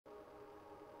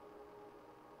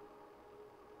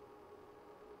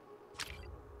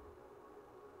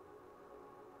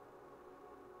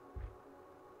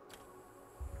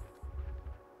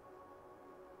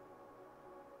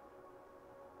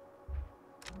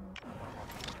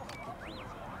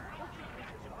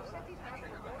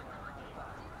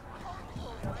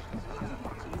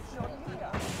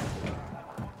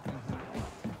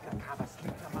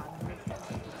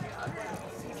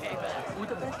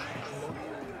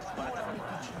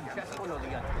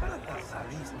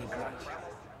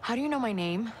How do you know my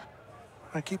name?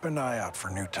 I keep an eye out for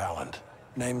new talent.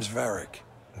 Name's Verrick,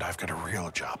 and I've got a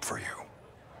real job for you.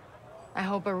 I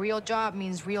hope a real job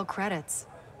means real credits.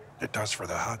 It does for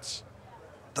the Hutts.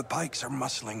 The Pikes are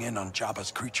muscling in on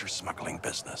Jabba's creature smuggling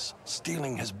business,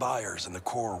 stealing his buyers in the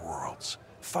core worlds.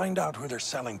 Find out who they're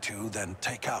selling to, then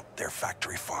take out their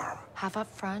factory farm. Half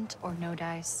up front or no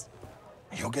dice?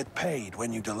 You'll get paid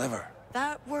when you deliver.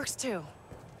 That works too.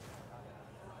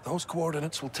 Those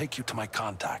coordinates will take you to my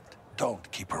contact.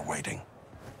 Don't keep her waiting.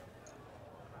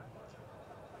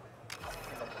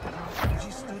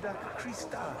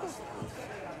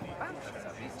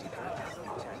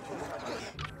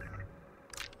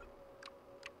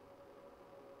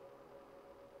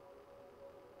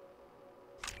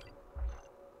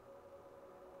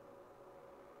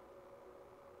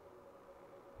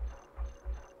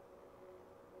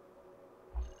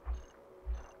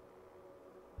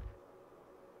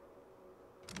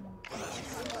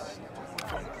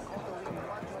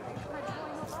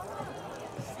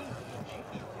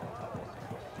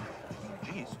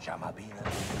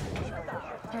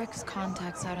 Rick's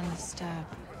contact's out on the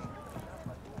step.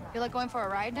 Feel like going for a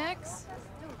ride next?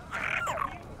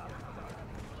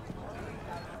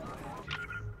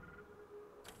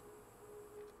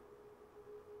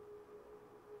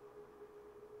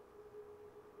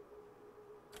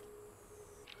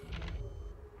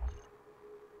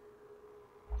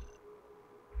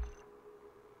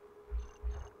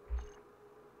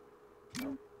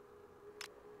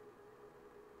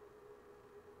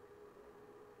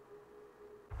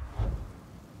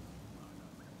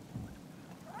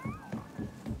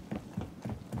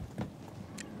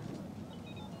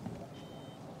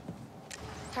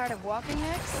 Tired of walking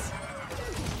next?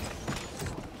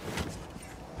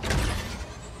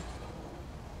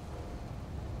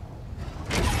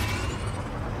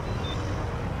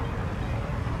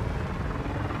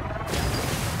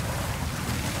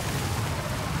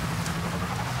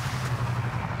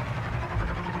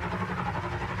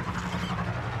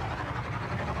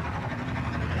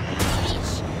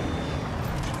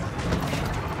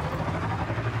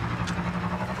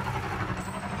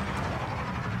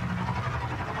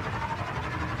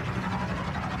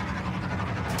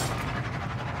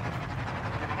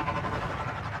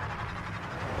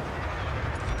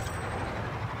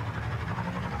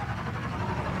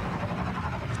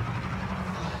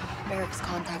 Verrick's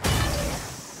contact is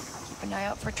here. Keep an eye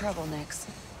out for trouble, Nix.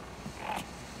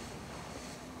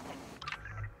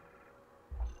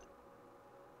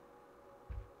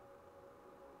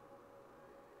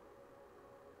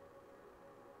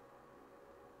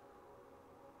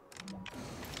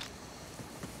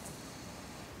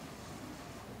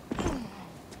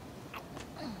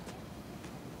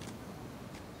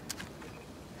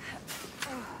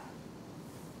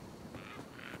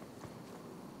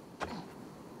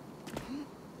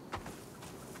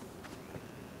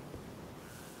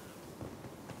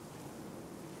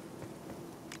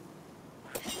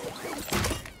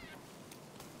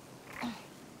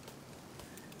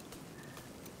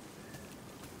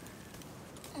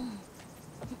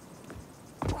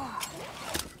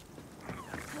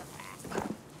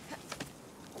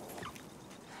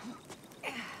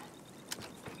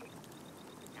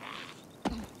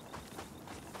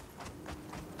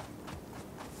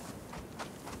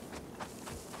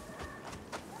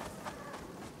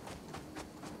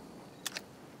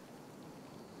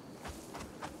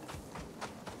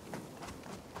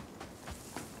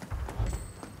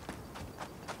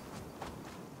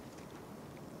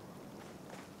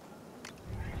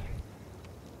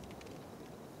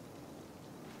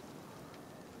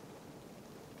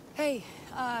 Hey,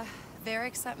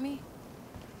 Verrick sent me?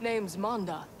 Name's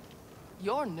Monda.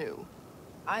 You're new.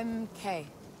 I'm Kay.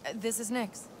 This is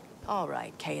Nix. All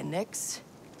right, Kay and Nix.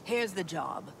 Here's the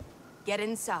job. Get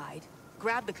inside,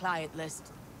 grab the client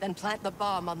list, then plant the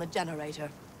bomb on the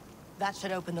generator. That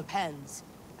should open the pens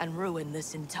and ruin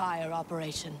this entire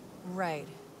operation. Right.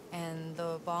 And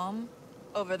the bomb?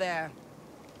 Over there.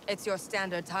 It's your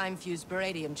standard time-fused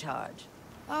beradium charge.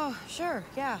 Oh, sure,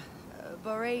 yeah.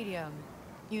 Beradium.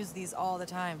 Use these all the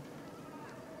time.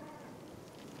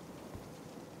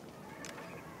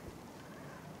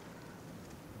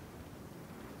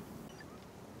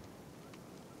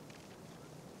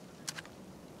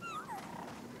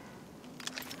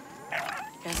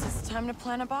 Guess it's time to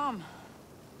plant a bomb.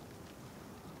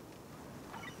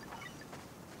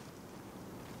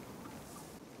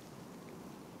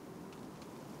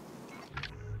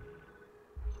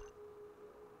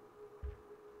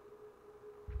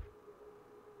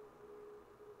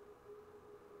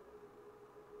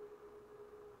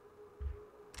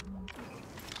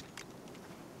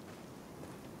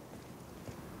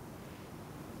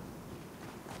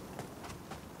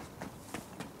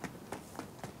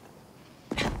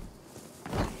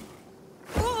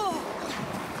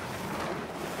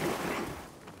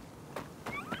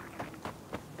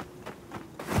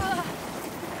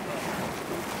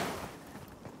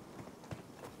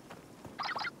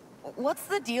 What's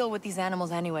the deal with these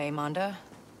animals anyway, Manda?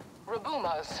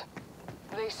 Rabumas.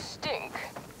 They stink,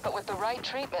 but with the right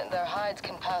treatment, their hides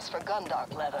can pass for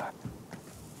gundark leather.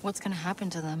 What's gonna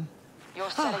happen to them? You're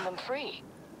setting them free.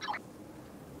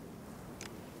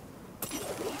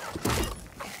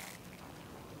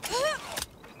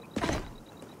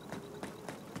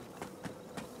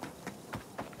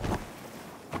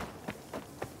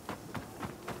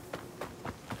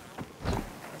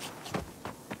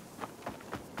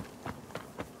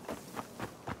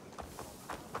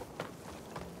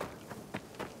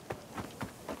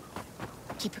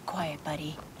 Keep it quiet,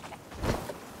 buddy. I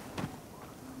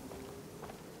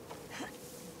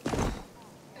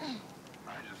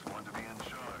just want to be in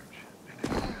charge.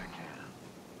 Anything I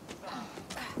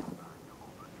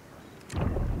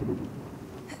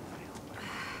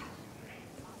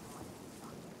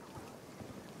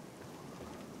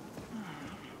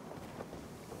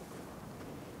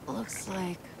can. Looks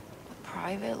like a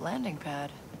private landing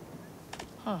pad.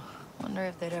 Huh. Wonder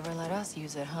if they'd ever let us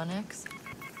use it, huh, Nix?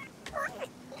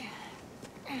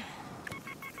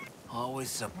 Always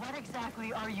some... What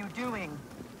exactly are you doing?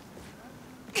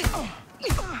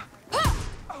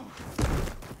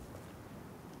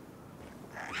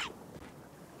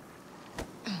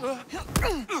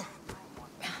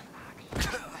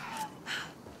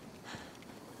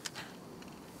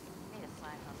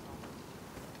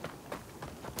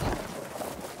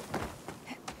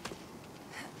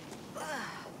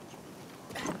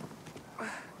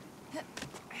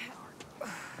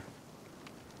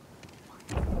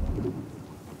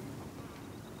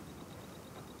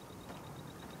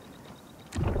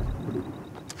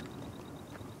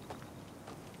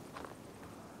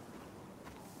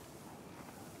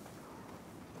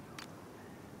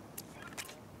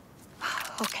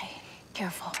 Okay,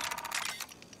 careful.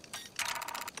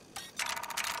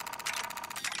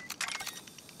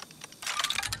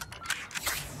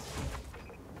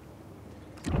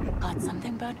 Got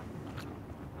something, bud?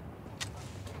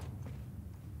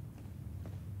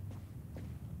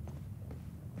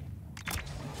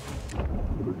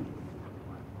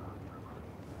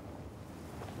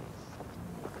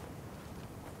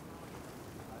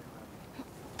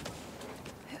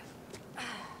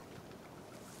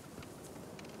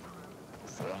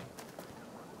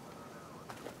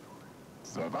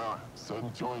 Ça va, sonne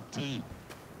Jaunta.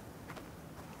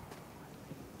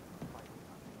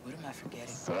 What am I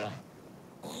forgetting? Ça.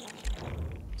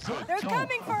 They're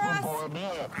coming for us!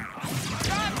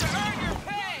 Time to earn your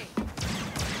pay!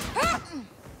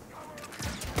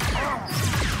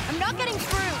 I'm not getting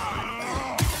through!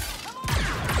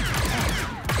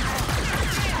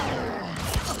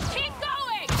 Keep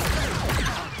going!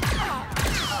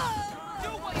 Do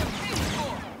what you're paid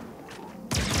for!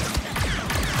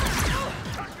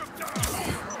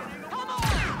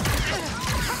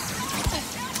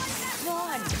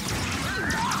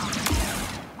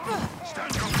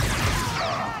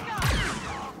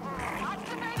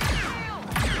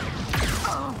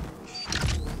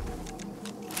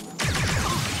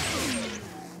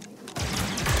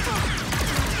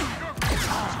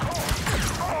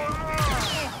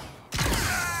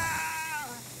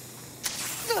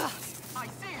 I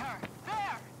see her!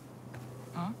 There!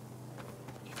 Huh?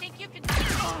 You think you can do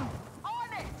it? On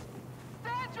it!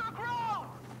 Stand your ground!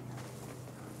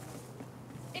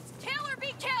 It's kill or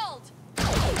be killed!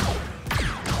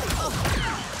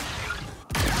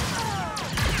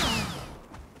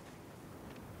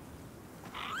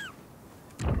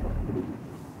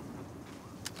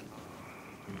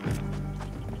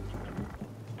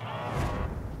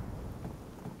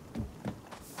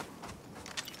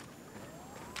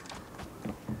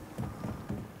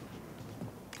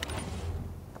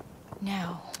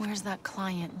 Now, where's that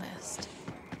client list?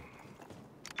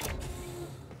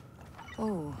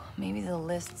 Oh, maybe the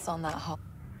list's on that hall.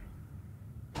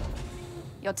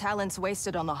 Your talent's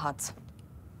wasted on the Hutt.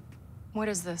 What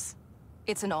is this?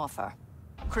 It's an offer.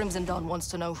 Crimson Dawn wants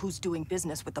to know who's doing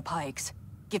business with the Pikes.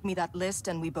 Give me that list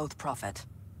and we both profit.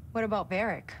 What about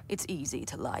Verrick? It's easy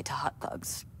to lie to Hutt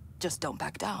thugs. Just don't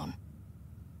back down.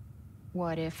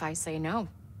 What if I say no?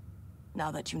 Now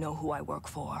that you know who I work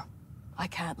for, I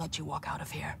can't let you walk out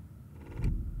of here.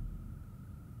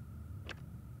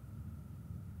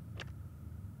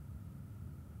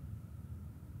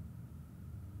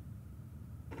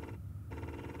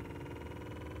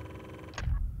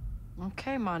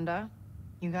 Okay, Manda.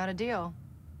 You got a deal.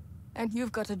 And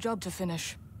you've got a job to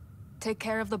finish. Take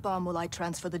care of the bomb while I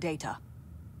transfer the data.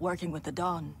 Working with the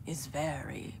Dawn is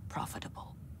very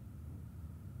profitable.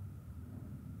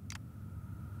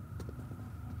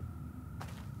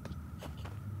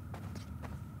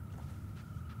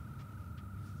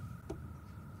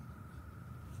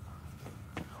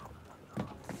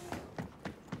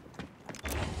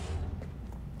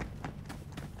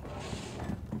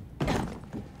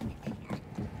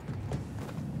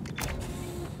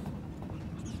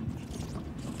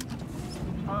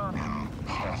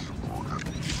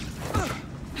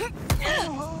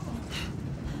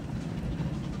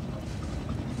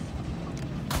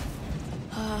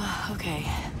 Okay,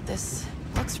 this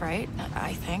looks right,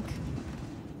 I think.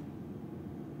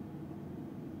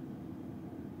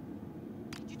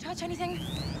 Did you touch anything?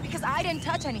 Because I didn't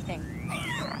touch anything.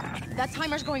 That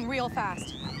timer's going real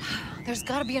fast. There's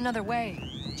gotta be another way.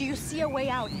 Do you see a way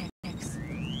out, Nix?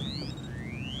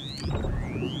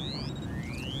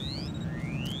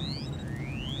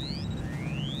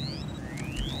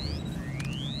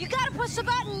 You gotta push the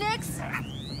button, Nix!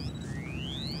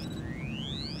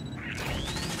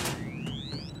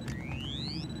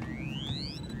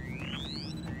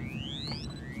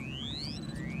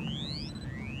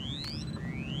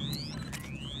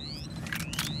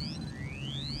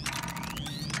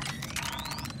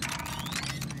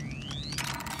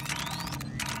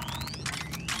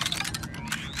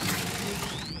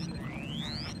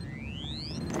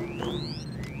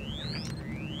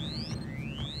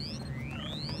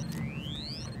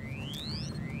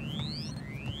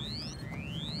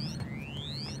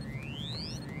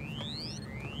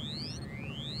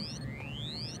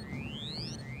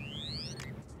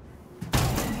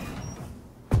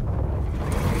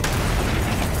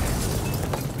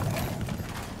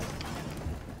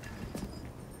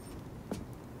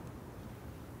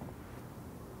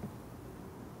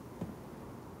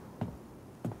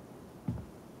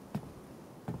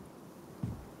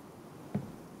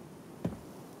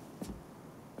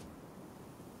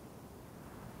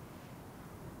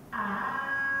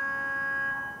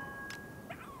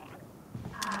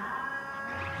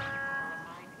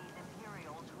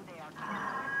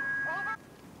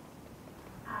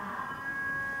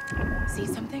 See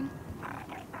something?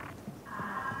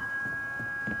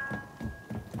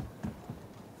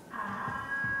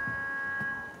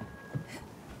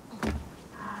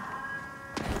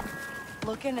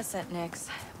 Look innocent, Nix.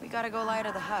 We gotta go lie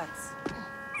to the Hutts.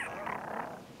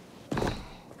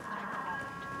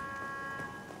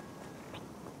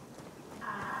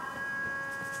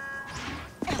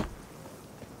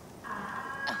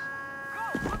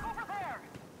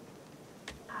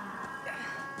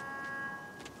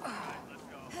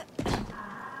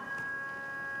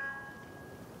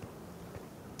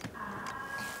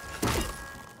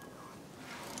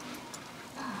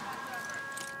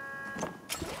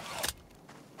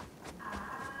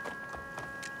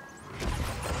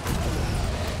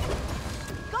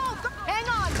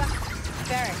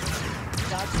 Verrick,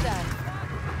 job's done.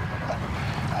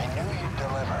 I knew you'd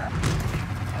deliver.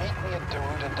 Meet me at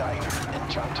Daruda Diner in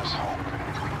Jaunta's home.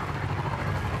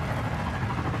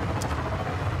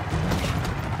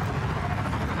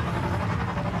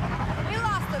 We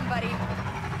lost them, buddy.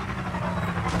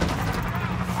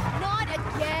 Not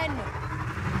again!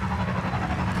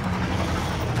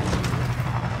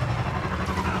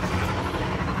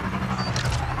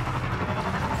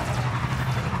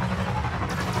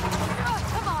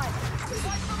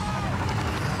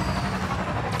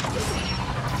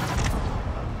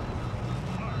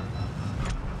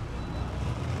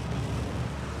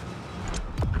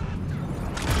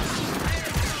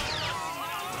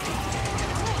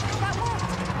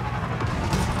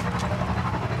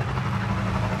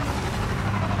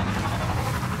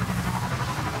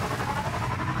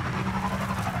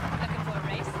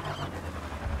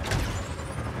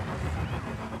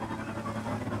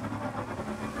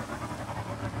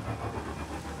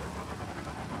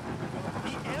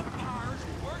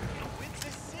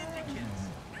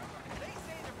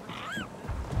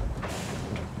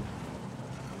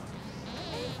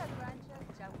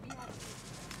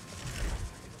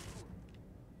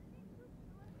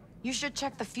 You should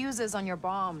check the fuses on your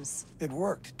bombs. It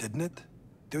worked, didn't it?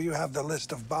 Do you have the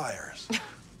list of buyers?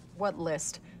 What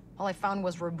list? All I found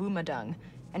was Rabumadung,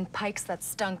 and pikes that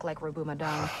stunk like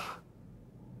Rabumadung.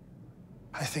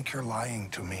 I think you're lying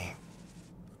to me.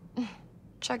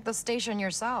 Check the station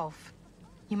yourself.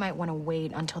 You might want to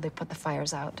wait until they put the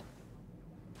fires out.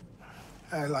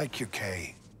 I like you,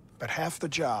 Kay, but half the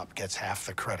job gets half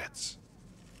the credits.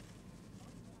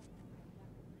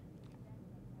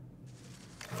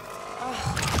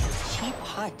 Cheap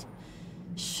Hutt.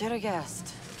 Should've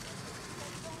guessed.